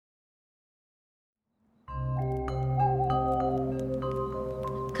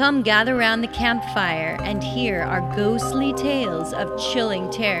Come gather round the campfire and hear our ghostly tales of chilling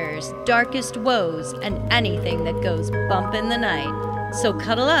terrors, darkest woes, and anything that goes bump in the night. So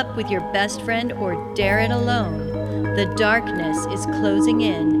cuddle up with your best friend or dare it alone. The darkness is closing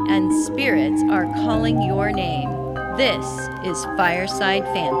in and spirits are calling your name. This is Fireside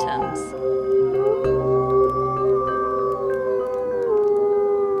Phantoms.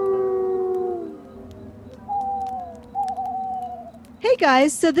 Hey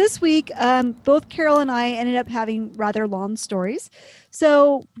guys, so this week, both Carol and I ended up having rather long stories.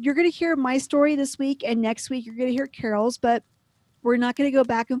 So you're going to hear my story this week, and next week you're going to hear Carol's, but we're not going to go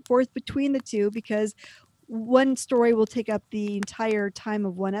back and forth between the two because one story will take up the entire time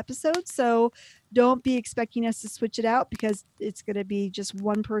of one episode. So don't be expecting us to switch it out because it's going to be just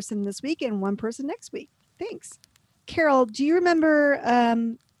one person this week and one person next week. Thanks. Carol, do you remember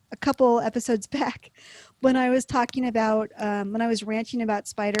a couple episodes back when I was talking about, when I was ranting about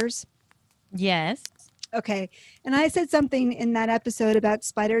spiders? Yes. Okay. And I said something in that episode about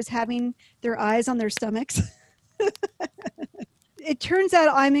spiders having their eyes on their stomachs. It turns out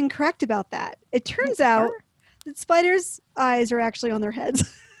I'm incorrect about that. It turns out that spiders' eyes are actually on their heads.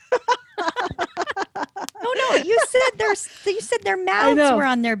 Oh no, you said their mouths were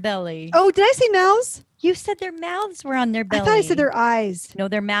on their belly. Oh, did I say mouths? You said their mouths were on their belly. I thought I said their eyes. No,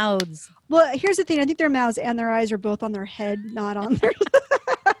 their mouths. Well, here's the thing. I think their mouths and their eyes are both on their head, not on their.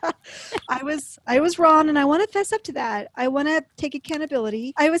 I was wrong, and I want to fess up to that. I want to take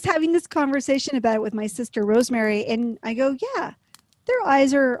accountability. I was having this conversation about it with my sister Rosemary, and I go, "Yeah, their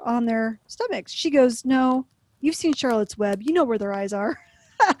eyes are on their stomachs." She goes, "No, you've seen Charlotte's Web. You know where their eyes are."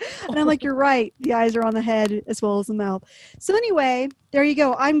 And I'm like, "You're right. The eyes are on the head as well as the mouth." So anyway, there you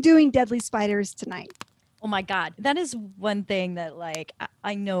go. I'm doing Deadly Spiders tonight. Oh my God. That is one thing that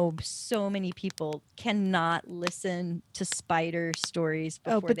I know so many people cannot listen to spider stories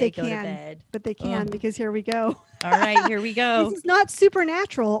before they go to bed. But they can because here we go. All right, here we go. This is not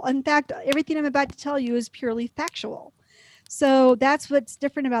supernatural. In fact, everything I'm about to tell you is purely factual. So that's what's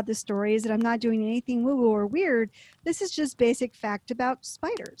different about this story is that I'm not doing anything woo-woo or weird. This is just basic fact about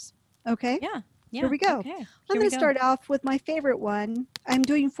spiders. Okay? Yeah. Here we go. Okay. I'm going to start off with my favorite one. I'm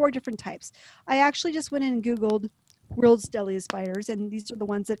doing 4 different types. I actually just went in and Googled world's deadliest spiders, and these are the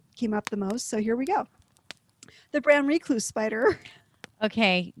ones that came up the most. So here we go. The brown recluse spider.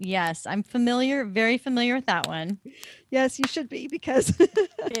 Okay. Yes. I'm very familiar with that one. Yes, you should be because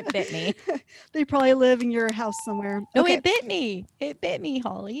it bit me. They probably live in your house somewhere. No, okay. It bit me. It bit me,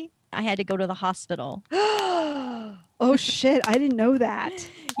 Holly. I had to go to the hospital. Oh, shit. I didn't know that.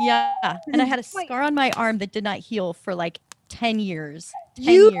 Yeah. And I had a scar on my arm that did not heal for 10 years.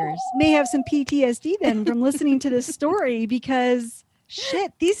 10 you years. May have some PTSD then from listening to this story because,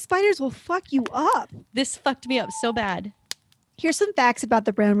 shit, these spiders will fuck you up. This fucked me up so bad. Here's some facts about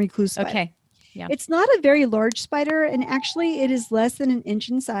the brown recluse spider. Okay. Yeah. It's not a very large spider, and actually it is less than an inch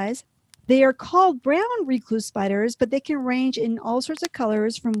in size. They are called brown recluse spiders, but they can range in all sorts of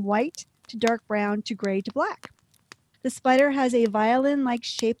colors from white to dark brown to gray to black. The spider has a violin-like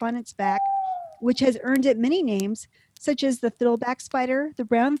shape on its back, which has earned it many names, such as the fiddleback spider, the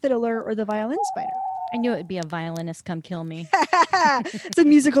brown fiddler, or the violin spider. I knew it would be a violinist come kill me. It's a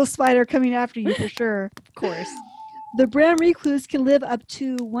musical spider coming after you for sure. Of course. The brown recluse can live up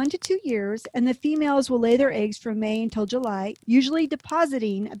to 1 to 2 years, and the females will lay their eggs from May until July, usually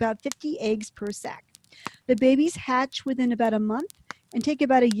depositing about 50 eggs per sac. The babies hatch within about a month and take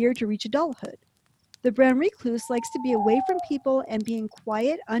about a year to reach adulthood. The brown recluse likes to be away from people and be in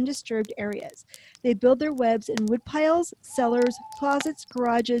quiet, undisturbed areas. They build their webs in wood piles, cellars, closets,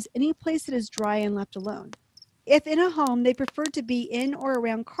 garages, any place that is dry and left alone. If in a home, they prefer to be in or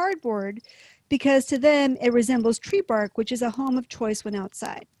around cardboard because to them it resembles tree bark, which is a home of choice when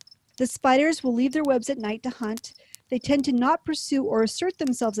outside. The spiders will leave their webs at night to hunt. They tend to not pursue or assert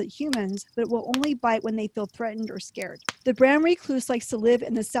themselves at humans, but will only bite when they feel threatened or scared. The brown recluse likes to live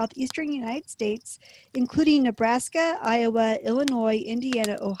in the southeastern United States, including Nebraska, Iowa, Illinois,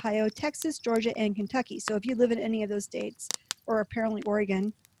 Indiana, Ohio, Texas, Georgia, and Kentucky. So if you live in any of those states, or apparently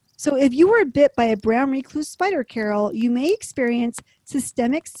Oregon. So if you were bit by a brown recluse spider, Carol, you may experience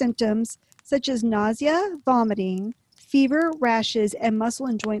systemic symptoms such as nausea, vomiting, fever, rashes, and muscle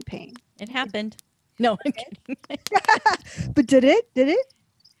and joint pain. It happened. No, I'm kidding. But did it?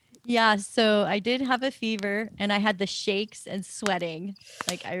 Yeah, so I did have a fever and I had the shakes and sweating.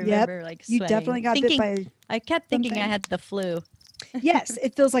 I remember sweating. You definitely got bit by I kept thinking I had the flu. Yes,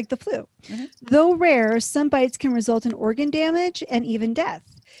 it feels like the flu. Mm-hmm. Though rare, some bites can result in organ damage and even death.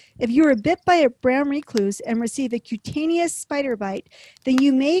 If you are bit by a brown recluse and receive a cutaneous spider bite, then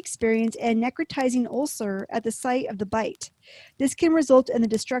you may experience a necrotizing ulcer at the site of the bite. This can result in the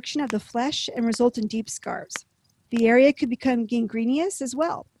destruction of the flesh and result in deep scars. The area could become gangrenous as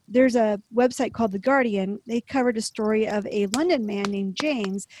well. There's a website called The Guardian. They covered a story of a London man named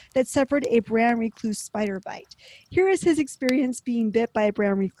James that suffered a brown recluse spider bite. Here is his experience being bit by a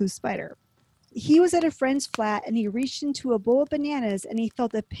brown recluse spider. He was at a friend's flat and he reached into a bowl of bananas and he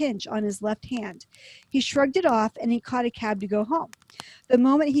felt a pinch on his left hand. He shrugged it off and he caught a cab to go home. The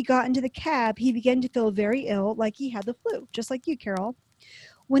moment he got into the cab, he began to feel very ill, like he had the flu, just like you, Carol.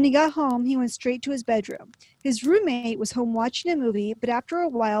 When he got home, he went straight to his bedroom. His roommate was home watching a movie, but after a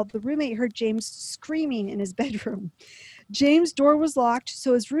while, the roommate heard James screaming in his bedroom. James' door was locked,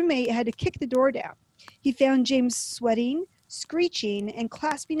 so his roommate had to kick the door down. He found James sweating, screeching, and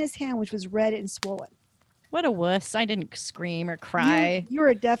clasping his hand, which was red and swollen. What a wuss. I didn't scream or cry. You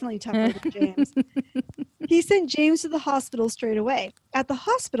were definitely tougher than James. He sent James to the hospital straight away. At the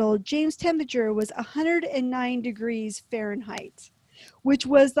hospital, James' temperature was 109 degrees Fahrenheit, which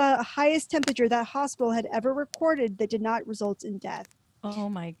was the highest temperature that hospital had ever recorded that did not result in death. Oh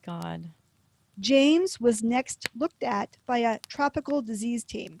my God. James was next looked at by a tropical disease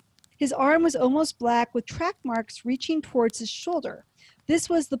team. His arm was almost black with track marks reaching towards his shoulder. This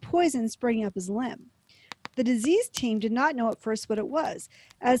was the poison spreading up his limb. The disease team did not know at first what it was,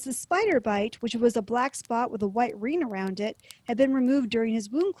 as the spider bite, which was a black spot with a white ring around it, had been removed during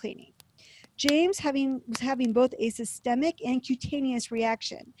his wound cleaning. James was having both a systemic and cutaneous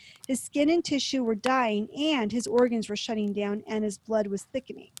reaction. His skin and tissue were dying and his organs were shutting down and his blood was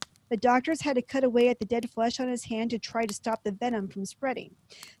thickening. The doctors had to cut away at the dead flesh on his hand to try to stop the venom from spreading.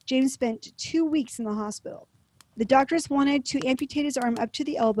 James spent 2 weeks in the hospital. The doctors wanted to amputate his arm up to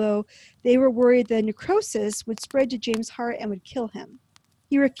the elbow. They were worried the necrosis would spread to James' heart and would kill him.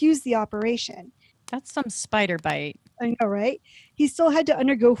 He refused the operation. That's some spider bite. I know, right? He still had to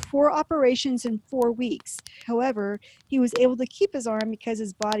undergo 4 operations in 4 weeks. However, he was able to keep his arm because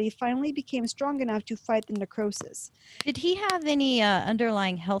his body finally became strong enough to fight the necrosis. Did he have any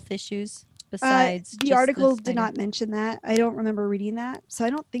underlying health issues besides the article did not mention that. I don't remember reading that, so I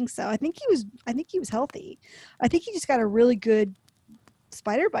don't think so. I think he was healthy. I think he just got a really good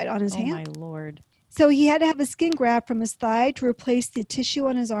spider bite on his hand. Oh my Lord. So he had to have a skin graft from his thigh to replace the tissue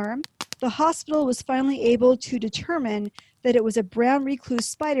on his arm. The hospital was finally able to determine that it was a brown recluse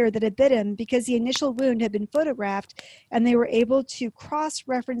spider that had bit him because the initial wound had been photographed, and they were able to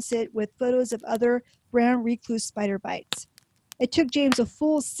cross-reference it with photos of other brown recluse spider bites. It took James a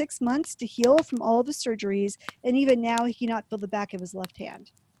full 6 months to heal from all of the surgeries, and even now he cannot feel the back of his left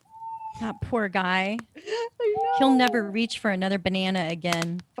hand. That poor guy. I know. He'll never reach for another banana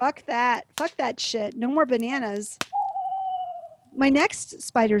again. Fuck that. Fuck that shit. No more bananas. My next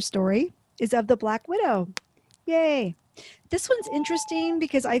spider story is of the Black Widow. Yay. This one's interesting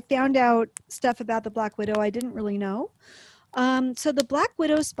because I found out stuff about the Black Widow I didn't really know. So the Black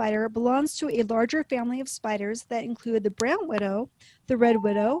Widow spider belongs to a larger family of spiders that include the brown widow, the red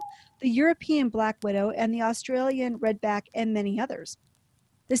widow, the European black widow, and the Australian redback, and many others.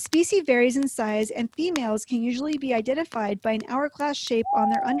 The species varies in size, and females can usually be identified by an hourglass shape on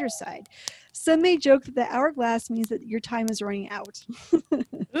their underside. Some may joke that the hourglass means that your time is running out.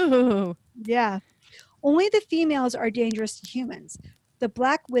 Ooh. Yeah. Only the females are dangerous to humans. The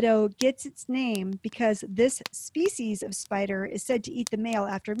black widow gets its name because this species of spider is said to eat the male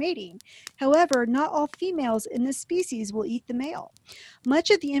after mating. However, not all females in this species will eat the male.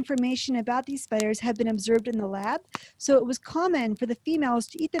 Much of the information about these spiders have been observed in the lab, so it was common for the females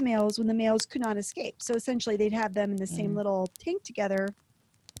to eat the males when the males could not escape. So essentially, they'd have them in the same little tank together.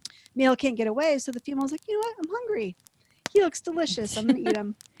 Male can't get away, so the female's like, you know what, I'm hungry. He looks delicious. I'm going to eat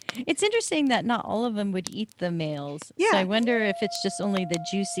him. It's interesting that not all of them would eat the males. Yeah. So I wonder if it's just only the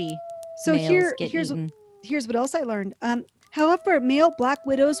juicy So males get eaten. here's what else I learned. However, male black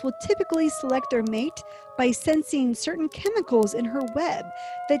widows will typically select their mate by sensing certain chemicals in her web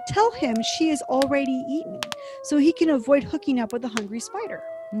that tell him she is already eaten, so he can avoid hooking up with a hungry spider.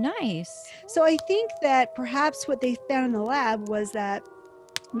 Nice. So I think that perhaps what they found in the lab was that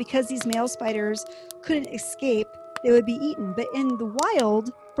because these male spiders couldn't escape, they would be eaten. But in the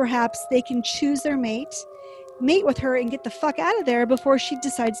wild, perhaps they can choose their mate with her, and get the fuck out of there before she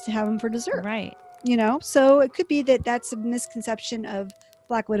decides to have them for dessert. Right. You know, so it could be that that's a misconception of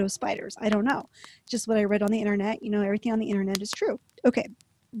black widow spiders. I don't know. Just what I read on the internet. You know, everything on the internet is true. Okay.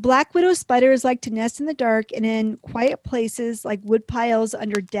 Black widow spiders like to nest in the dark and in quiet places like wood piles,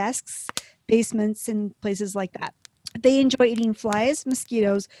 under desks, basements, and places like that. They enjoy eating flies,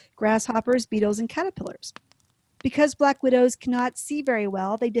 mosquitoes, grasshoppers, beetles, and caterpillars. Because black widows cannot see very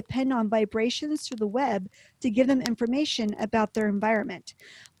well, they depend on vibrations through the web to give them information about their environment.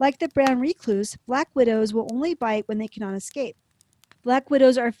 Like the brown recluse, black widows will only bite when they cannot escape. Black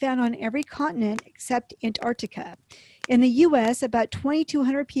widows are found on every continent except Antarctica. In the US, about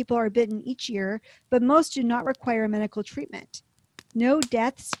 2,200 people are bitten each year, but most do not require medical treatment. No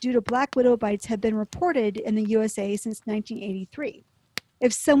deaths due to black widow bites have been reported in the USA since 1983.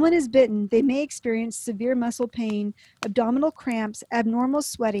 If someone is bitten, they may experience severe muscle pain, abdominal cramps, abnormal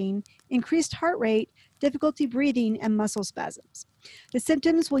sweating, increased heart rate, difficulty breathing, and muscle spasms. The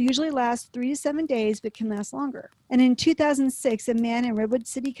symptoms will usually last 3 to 7 days, but can last longer. And in 2006, a man in Redwood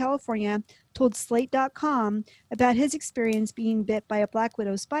City, California, told Slate.com about his experience being bit by a black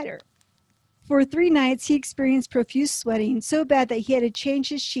widow spider. For 3 nights, he experienced profuse sweating so bad that he had to change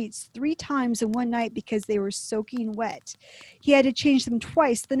his sheets 3 times in one night because they were soaking wet. He had to change them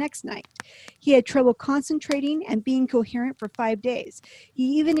twice the next night. He had trouble concentrating and being coherent for 5 days.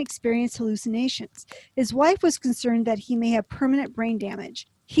 He even experienced hallucinations. His wife was concerned that he may have permanent brain damage.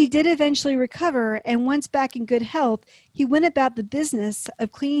 He did eventually recover, and once back in good health, he went about the business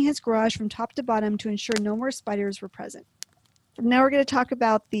of cleaning his garage from top to bottom to ensure no more spiders were present. Now we're going to talk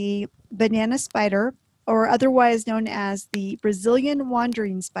about the banana spider, or otherwise known as the Brazilian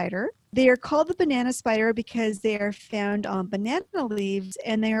wandering spider. They are called the banana spider because they are found on banana leaves,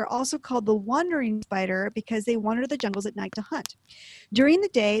 and they are also called the wandering spider because they wander the jungles at night to hunt. During the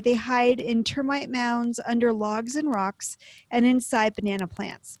day, they hide in termite mounds, under logs and rocks, and inside banana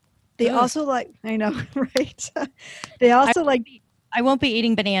plants. They also like, I know, right? They also I won't be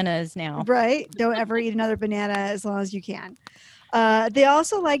eating bananas now. Right. Don't ever eat another banana as long as you can. They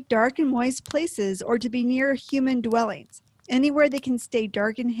also like dark and moist places or to be near human dwellings, anywhere they can stay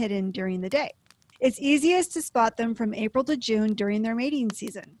dark and hidden during the day. It's easiest to spot them from April to June during their mating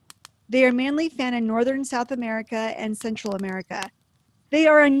season. They are mainly found in northern South America and Central America. They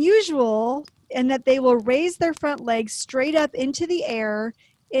are unusual in that they will raise their front legs straight up into the air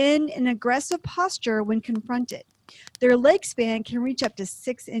in an aggressive posture when confronted. Their leg span can reach up to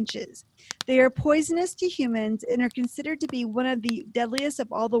 6 inches. They are poisonous to humans and are considered to be one of the deadliest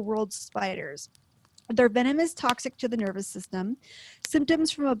of all the world's spiders. Their venom is toxic to the nervous system.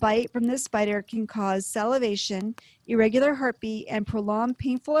 Symptoms from a bite from this spider can cause salivation, irregular heartbeat, and prolonged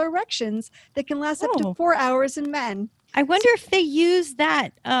painful erections that can last up to 4 hours in men. I wonder if they use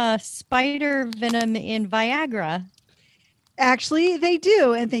that spider venom in Viagra. Actually, they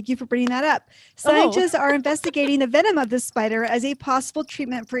do, and thank you for bringing that up. Scientists are investigating the venom of this spider as a possible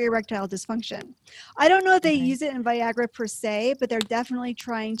treatment for erectile dysfunction. I don't know if they use it in Viagra per se, but they're definitely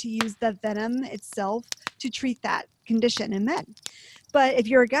trying to use the venom itself to treat that condition in men. But if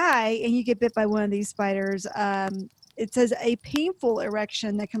you're a guy and you get bit by one of these spiders, it says a painful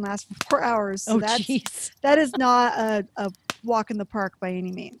erection that can last for 4 hours. So that is not a walk in the park by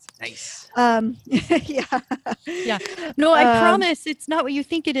any means. Nice. Yeah. No, I promise it's not what you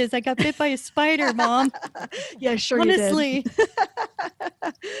think it is. I got bit by a spider, Mom. Yeah, sure. Honestly.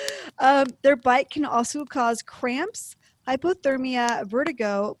 You did. Their bite can also cause cramps, hypothermia,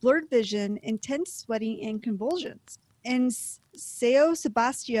 vertigo, blurred vision, intense sweating, and convulsions. In Sao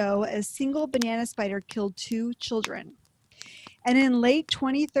Sebastião, a single banana spider killed 2 children. And in late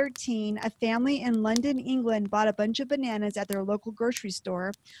 2013, a family in London, England bought a bunch of bananas at their local grocery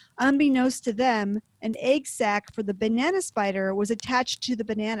store. Unbeknownst to them, an egg sac for the banana spider was attached to the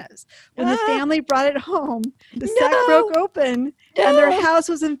bananas. When the family brought it home, the sac broke open and their house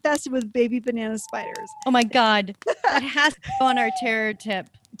was infested with baby banana spiders. Oh my God. That has to go on our terror tip.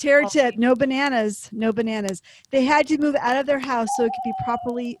 Terror tip, no bananas, no bananas. They had to move out of their house so it could be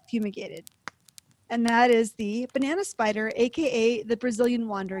properly fumigated. And that is the banana spider, a.k.a. the Brazilian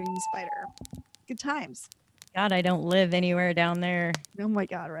wandering spider. Good times. God, I don't live anywhere down there. Oh my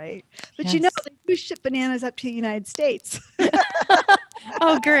God, right? But you know, they do ship bananas up to the United States.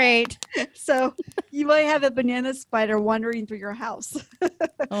 Oh, great. So you might have a banana spider wandering through your house.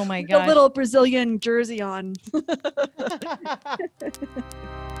 Oh my God. A little Brazilian jersey on.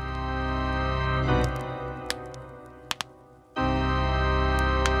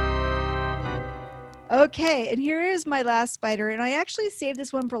 Okay, and here is my last spider, and I actually saved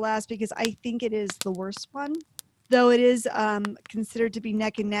this one for last because I think it is the worst one, though it is considered to be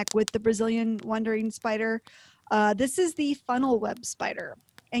neck and neck with the Brazilian wandering spider. This is the funnel web spider,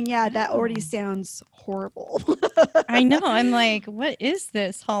 and yeah, that already sounds horrible. I know. I'm like, what is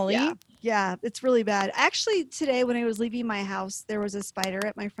this, Holly? Yeah, it's really bad. Actually, today when I was leaving my house, there was a spider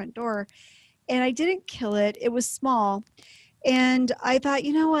at my front door, and I didn't kill it. It was small. And I thought,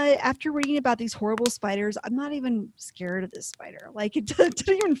 you know what? After reading about these horrible spiders, I'm not even scared of this spider. Like, it didn't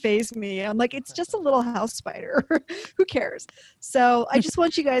even faze me. I'm like, it's just a little house spider. Who cares? So I just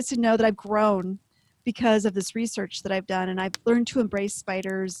want you guys to know that I've grown because of this research that I've done, and I've learned to embrace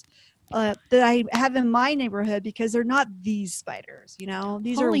spiders that I have in my neighborhood because they're not these spiders. You know,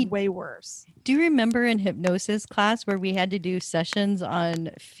 these are way worse. Do you remember in hypnosis class where we had to do sessions on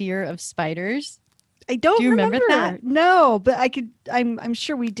fear of spiders? I don't Do you remember that? No, but I'm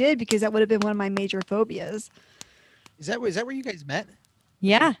sure we did, because that would have been one of my major phobias. Is that where you guys met?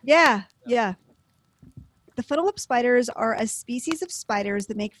 Yeah. Yeah. The funnel web spiders are a species of spiders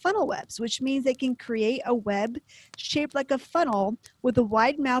that make funnel webs, which means they can create a web shaped like a funnel with a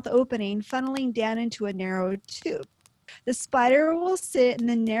wide mouth opening funneling down into a narrow tube. The spider will sit in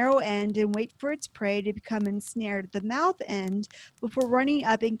the narrow end and wait for its prey to become ensnared at the mouth end before running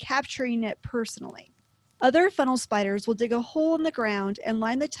up and capturing it personally. Other funnel spiders will dig a hole in the ground and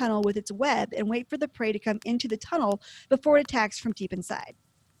line the tunnel with its web and wait for the prey to come into the tunnel before it attacks from deep inside.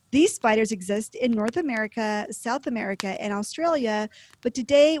 These spiders exist in North America, South America, and Australia, but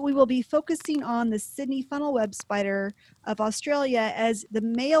today we will be focusing on the Sydney funnel web spider of Australia, as the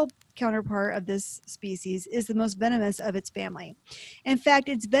male counterpart of this species is the most venomous of its family. In fact,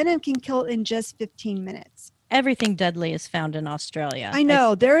 its venom can kill in just 15 minutes. Everything deadly is found in Australia. I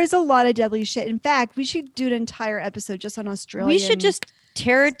know. There is a lot of deadly shit. In fact, we should do an entire episode just on Australia. We should just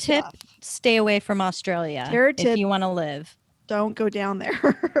terror tip, stay away from Australia if you want to live. Don't go down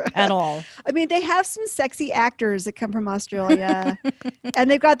there at all. I mean, they have some sexy actors that come from Australia,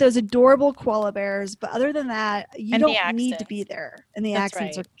 and they've got those adorable koala bears. But other than that, you don't need to be there. And the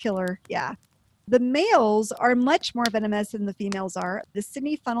accents are killer. Yeah. The males are much more venomous than the females are. The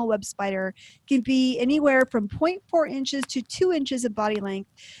Sydney funnel web spider can be anywhere from 0.4 inches to 2 inches of body length.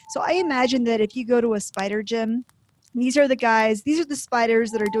 So I imagine that if you go to a spider gym, these are the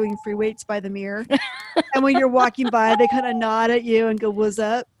spiders that are doing free weights by the mirror. And when you're walking by, they kind of nod at you and go, "What's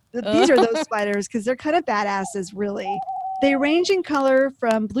up?" These are those spiders, because they're kind of badasses, really. They range in color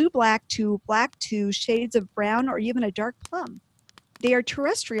from blue-black to black to shades of brown or even a dark plum. They are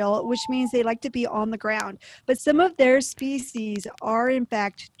terrestrial, which means they like to be on the ground. But some of their species are, in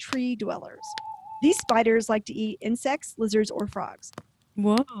fact, tree dwellers. These spiders like to eat insects, lizards, or frogs.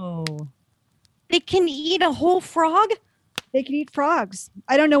 Whoa. They can eat a whole frog? They can eat frogs.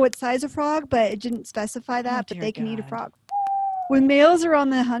 I don't know what size of frog, but it didn't specify that, but they can eat a frog. When males are on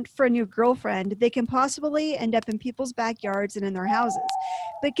the hunt for a new girlfriend, they can possibly end up in people's backyards and in their houses.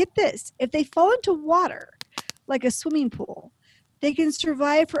 But get this, if they fall into water, like a swimming pool, they can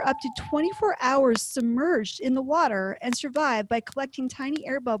survive for up to 24 hours submerged in the water and survive by collecting tiny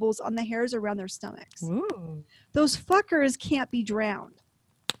air bubbles on the hairs around their stomachs. Ooh. Those fuckers can't be drowned.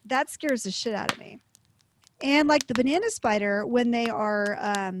 That scares the shit out of me. And like the banana spider, when they are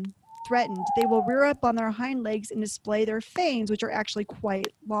threatened, they will rear up on their hind legs and display their fangs, which are actually quite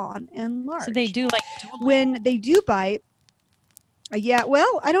long and large. So they do when they do bite. Yeah,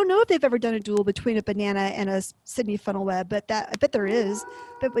 well, I don't know if they've ever done a duel between a banana and a Sydney funnel web, but I bet there is.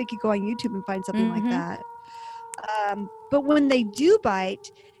 But we could go on YouTube and find something like that. But when they do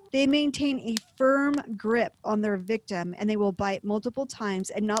bite, they maintain a firm grip on their victim, and they will bite multiple times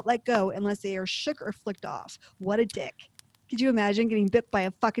and not let go unless they are shook or flicked off. What a dick. Could you imagine getting bit by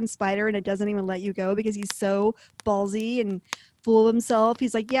a fucking spider and it doesn't even let you go because he's so ballsy and full of himself?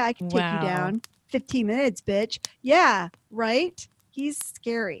 He's like, yeah, I can take you down. 15 minutes, bitch. Yeah, right? He's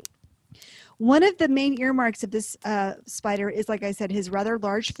scary. One of the main earmarks of this spider is, like I said, his rather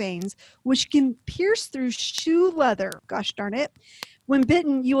large fangs, which can pierce through shoe leather. Gosh darn it. When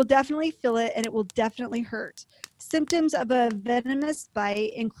bitten, you will definitely feel it, and it will definitely hurt. Symptoms of a venomous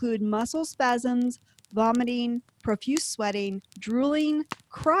bite include muscle spasms, vomiting, profuse sweating, drooling,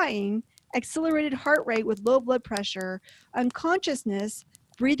 crying, accelerated heart rate with low blood pressure, unconsciousness,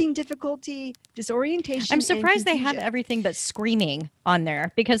 breathing difficulty, disorientation. I'm surprised they have everything but screaming on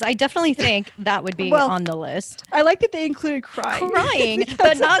there, because I definitely think that would be on the list. I like that they included crying. Crying,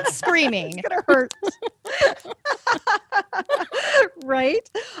 but not screaming. It's gonna hurt. Right?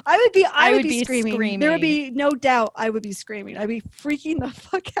 I would be screaming. There would be no doubt I would be screaming. I'd be freaking the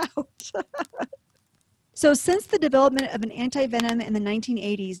fuck out. So since the development of an anti-venom in the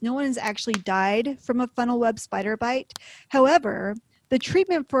 1980s, no one has actually died from a funnel web spider bite. However, the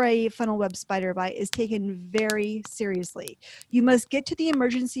treatment for a funnel web spider bite is taken very seriously. You must get to the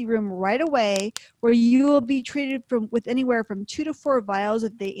emergency room right away, where you will be treated with anywhere from 2 to 4 vials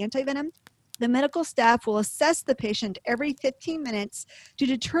of the anti-venom. The medical staff will assess the patient every 15 minutes to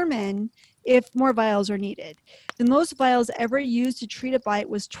determine if more vials are needed. The most vials ever used to treat a bite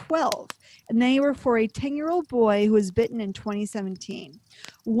was 12, and they were for a 10-year-old boy who was bitten in 2017.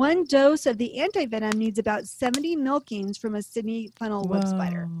 One dose of the antivenom needs about 70 milkings from a Sydney funnel web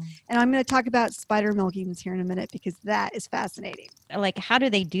spider. And I'm going to talk about spider milkings here in a minute because that is fascinating. Like, how do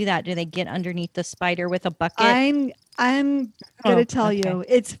they do that? Do they get underneath the spider with a bucket? I'm going to tell you,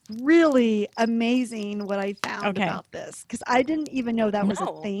 it's really amazing what I found about this, because I didn't even know that was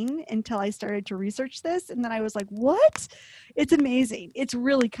a thing until I started to research this. And then I was like, what? It's amazing. It's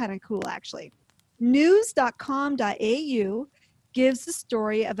really kind of cool, actually. News.com.au gives the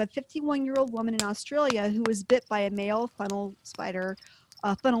story of a 51-year-old woman in Australia who was bit by a male funnel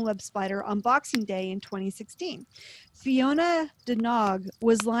web spider on Boxing Day in 2016. Fiona Denog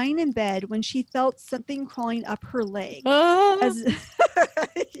was lying in bed when she felt something crawling up her leg. I'm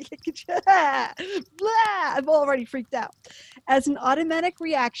already freaked out. As an automatic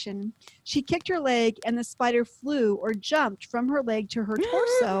reaction, she kicked her leg and the spider flew or jumped from her leg to her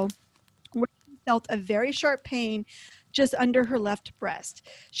torso, where she felt a very sharp pain just under her left breast.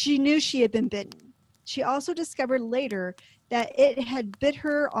 She knew she had been bitten. She also discovered later that it had bit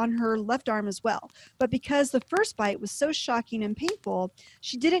her on her left arm as well. But because the first bite was so shocking and painful,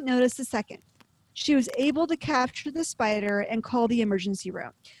 she didn't notice the second. She was able to capture the spider and call the emergency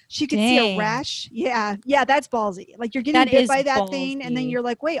room. She could see a rash. Yeah, that's ballsy. Like, you're getting bit by that thing, and then you're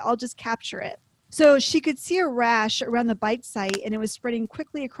like, wait, I'll just capture it. So she could see a rash around the bite site, and it was spreading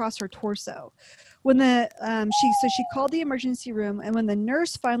quickly across her torso. When she called the emergency room, and when the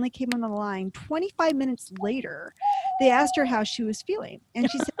nurse finally came on the line 25 minutes later, they asked her how she was feeling, and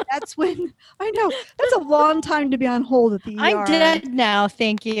she said, "That's when I know that's a long time to be on hold at the ER. I'm dead now,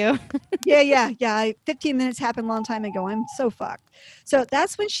 thank you." Yeah. 15 minutes happened a long time ago. I'm so fucked. So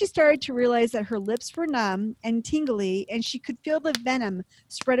that's when she started to realize that her lips were numb and tingly, and she could feel the venom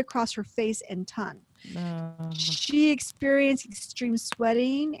spread across her face and tongue. She experienced extreme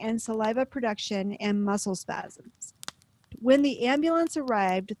sweating and saliva production and muscle spasms. When the ambulance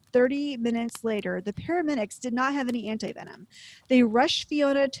arrived 30 minutes later, the paramedics did not have any antivenom. They rushed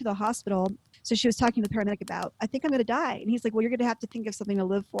Fiona to the hospital. So she was talking to the paramedic about, I think I'm going to die. And he's like, well, you're going to have to think of something to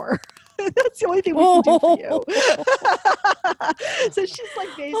live for. That's the only thing we can do for you. So she's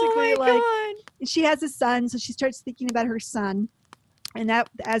like, basically she has a son. So she starts thinking about her son. And that,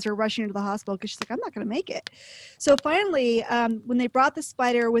 as they're rushing her to the hospital, because she's like, I'm not going to make it. So finally, when they brought the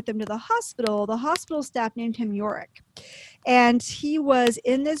spider with them to the hospital staff named him Yorick. And he was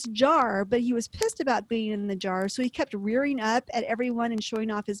in this jar, but he was pissed about being in the jar. So he kept rearing up at everyone and showing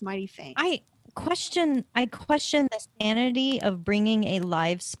off his mighty fang. I question the sanity of bringing a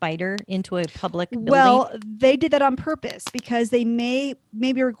live spider into a public building. Well, they did that on purpose because they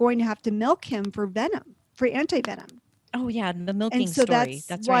maybe were going to have to milk him for venom, for antivenom. Oh yeah, the milking and so story.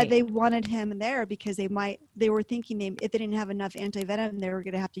 That's why they wanted him there, because they were thinking if they didn't have enough antivenom, they were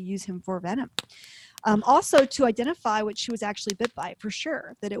going to have to use him for venom. Also to identify what she was actually bit by, for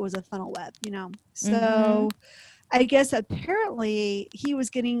sure, that it was a funnel web, So I guess apparently he was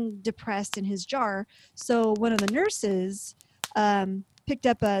getting depressed in his jar. So one of the nurses picked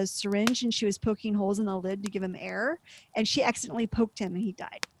up a syringe and she was poking holes in the lid to give him air, and she accidentally poked him and he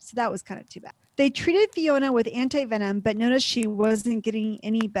died. So that was kind of too bad. They treated Fiona with antivenom, but noticed she wasn't getting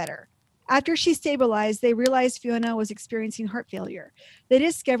any better. After she stabilized, they realized Fiona was experiencing heart failure. They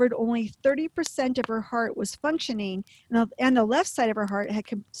discovered only 30% of her heart was functioning, and the left side of her heart had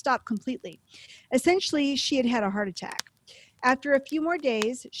stopped completely. Essentially, she had had a heart attack. After a few more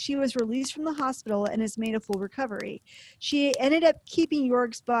days, she was released from the hospital and has made a full recovery. She ended up keeping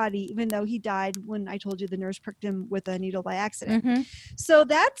York's body, even though he died when I told you the nurse pricked him with a needle by accident. So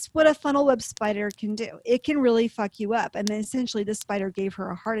that's what a funnel web spider can do. It can really fuck you up. And then essentially this spider gave her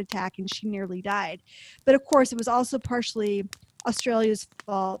a heart attack and she nearly died. But of course, it was also partially Australia's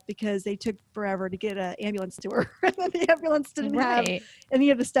fault because they took forever to get an ambulance to her. And the ambulance didn't have any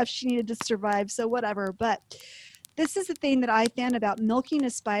of the stuff she needed to survive. So whatever. But this is the thing that I found about milking a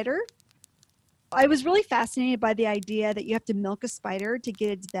spider. I was really fascinated by the idea that you have to milk a spider to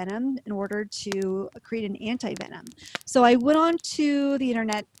get its venom in order to create an anti-venom. So I went on to the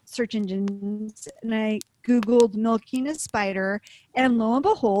internet search engines and I Googled milking a spider, and lo and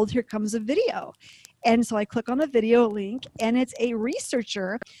behold, here comes a video. And so I click on the video link, and it's a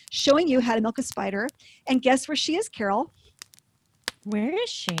researcher showing you how to milk a spider. And guess where she is, Carol? Where is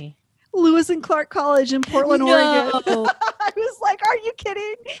she? Lewis and Clark College in Portland, Oregon. I was like, are you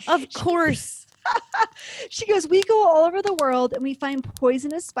kidding? Of course. She goes, we go all over the world and we find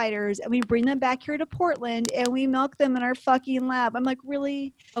poisonous spiders and we bring them back here to Portland and we milk them in our fucking lab. I'm like,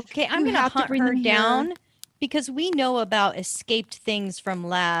 really? Okay, I'm going to hunt her down Because we know about escaped things from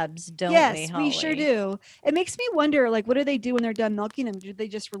labs, don't we, Yes, we sure Holly? do. It makes me wonder, like, what do they do when they're done milking them? Do they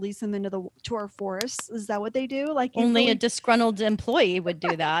just release them to our forests? Is that what they do? Like, Only a disgruntled employee would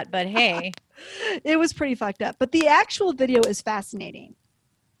do that, but hey. It was pretty fucked up. But the actual video is fascinating.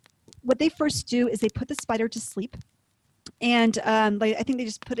 What they first do is they put the spider to sleep. And like I think they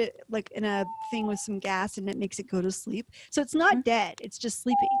just put it like in a thing with some gas and it makes it go to sleep. So it's not dead, it's just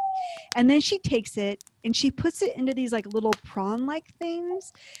sleeping. And then she takes it and she puts it into these like little prawn-like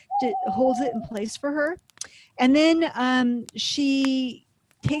things, holds it in place for her. And then she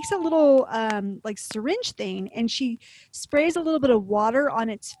takes a little like syringe thing and she sprays a little bit of water on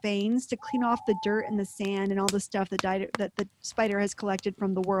its fangs to clean off the dirt and the sand and all the stuff that the spider has collected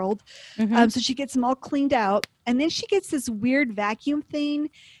from the world. So she gets them all cleaned out, and then she gets this weird vacuum thing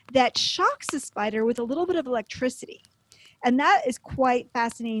that shocks the spider with a little bit of electricity, and that is quite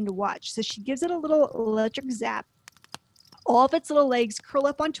fascinating to watch. So she gives it a little electric zap. All of its little legs curl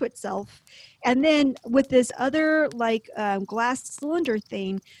up onto itself. And then with this other like glass cylinder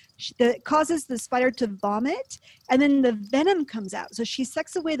thing that causes the spider to vomit, and then the venom comes out. So she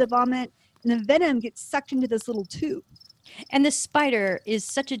sucks away the vomit and the venom gets sucked into this little tube. And the spider is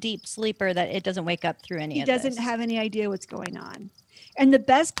such a deep sleeper that it doesn't wake up through any of this. He doesn't have any idea what's going on. And the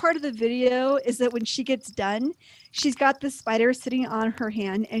best part of the video is that when she gets done, she's got the spider sitting on her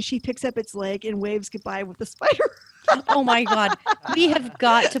hand and she picks up its leg and waves goodbye with the spider. Oh my God. We have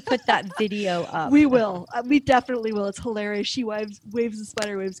got to put that video up. We will. We definitely will. It's hilarious. She waves the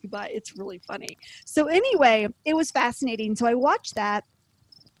spider, waves goodbye. It's really funny. So anyway, it was fascinating. So I watched that.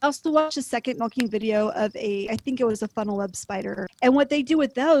 I also watched a second milking video of I think it was a funnel web spider. And what they do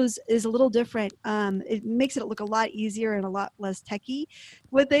with those is a little different. It makes it look a lot easier and a lot less techy.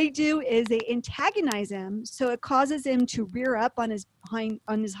 What they do is they antagonize him. So it causes him to rear up on his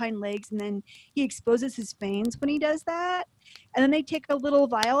hind legs. And then he exposes his fangs when he does that. And then they take a little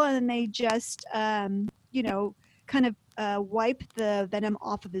vial and then they just, kind of wipe the venom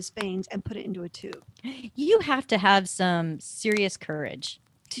off of his fangs and put it into a tube. You have to have some serious courage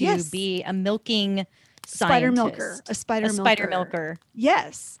to be a milking spider scientist. milker, a spider milker.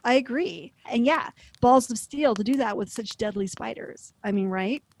 Yes, I agree. And yeah, balls of steel to do that with such deadly spiders. I mean,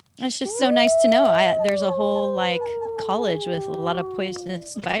 right? It's just so nice to know. There's a whole like college with a lot of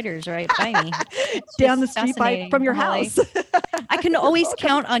poisonous spiders right by me. Down the street from your house. I can always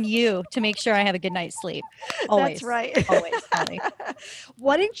count on you to make sure I have a good night's sleep. Always. That's right. Always, Holly.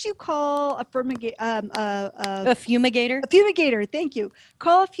 Why didn't you call a fumigator? A fumigator. Thank you.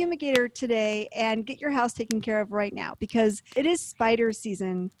 Call a fumigator today and get your house taken care of right now because it is spider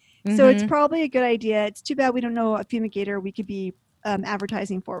season. So it's probably a good idea. It's too bad we don't know a fumigator we could be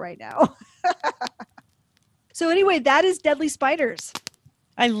advertising for right now. So anyway, that is deadly spiders.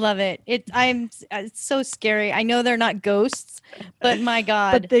 I love it. It's so scary. I know they're not ghosts, but my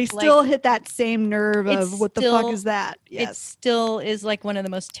God. But they still hit that same nerve of what the fuck is that? Yes. It still is like one of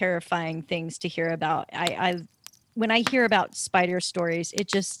the most terrifying things to hear about. When I hear about spider stories,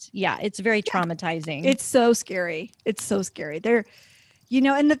 it's very traumatizing. It's so scary. It's so scary.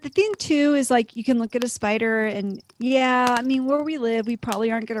 And the thing too is like you can look at a spider and I mean where we live we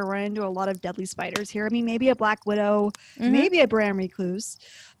probably aren't going to run into a lot of deadly spiders here. I mean maybe a black widow, maybe a brown recluse,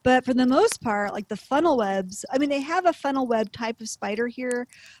 but for the most part like the funnel webs, I mean they have a funnel web type of spider here,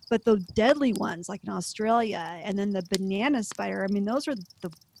 but the deadly ones like in Australia and then the banana spider, I mean those are the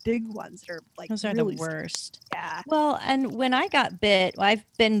big ones that are like those are really the worst. Yeah. Well, and when I got bit, I've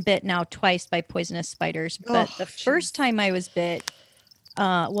been bit now twice by poisonous spiders, but first time I was bit,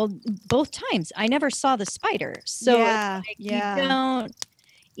 both times I never saw the spider. So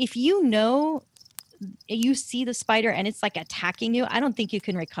if you see the spider and it's like attacking you, I don't think you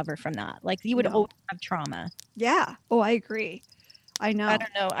can recover from that. Like you would always have trauma. Yeah. Oh, I agree. I know.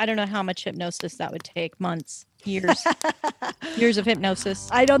 I don't know how much hypnosis that would take. Months, years, years of hypnosis.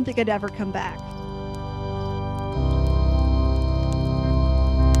 I don't think I'd ever come back.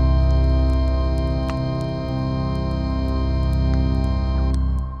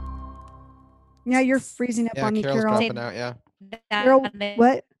 Yeah, you're freezing up on me, Carol's Carol. dropping out, yeah. Carol,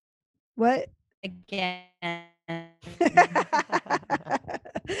 what? Again.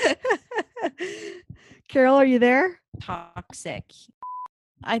 Carol, are you there? Toxic.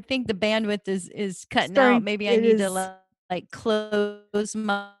 I think the bandwidth is cutting out. Maybe I need to like close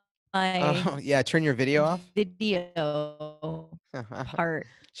my turn your video off. Video part.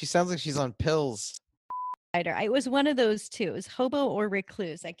 She sounds like she's on pills. It was one of those two. It was hobo or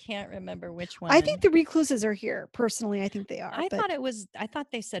recluse. I can't remember which one. I think the recluses are here. Personally, I think they are. I thought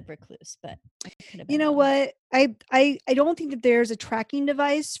they said recluse, but I could have been you know wrong. what? I don't think that there's a tracking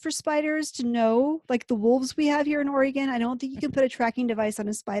device for spiders to know, like the wolves we have here in Oregon. I don't think you can put a tracking device on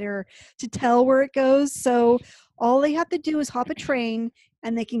a spider to tell where it goes. So all they have to do is hop a train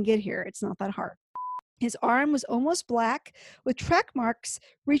and they can get here. It's not that hard. His arm was almost black with track marks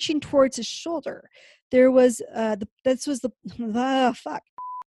reaching towards his shoulder. There was fuck.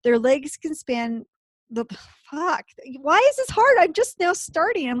 Their legs can span the fuck. Why is this hard? I'm just now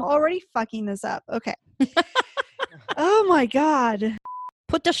starting. I'm already fucking this up. Okay. Oh my God.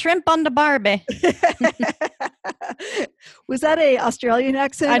 Put the shrimp on the Barbie. Was that a Australian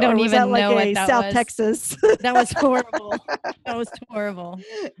accent? I don't or was even that know like what a that South was. Texas? That was horrible. That was horrible.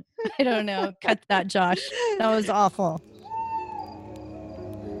 I don't know. Cut that, Josh. That was awful.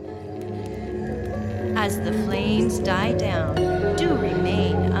 As the flames die down, do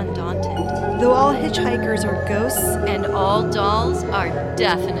remain undaunted. Though all hitchhikers are ghosts, and all dolls are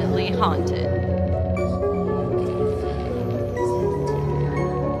definitely haunted.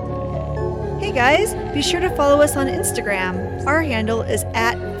 Hey guys, be sure to follow us on Instagram. Our handle is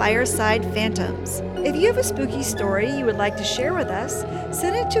 @FiresidePhantoms. If you have a spooky story you would like to share with us,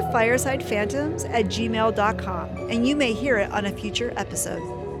 send it to firesidephantoms@gmail.com and you may hear it on a future episode.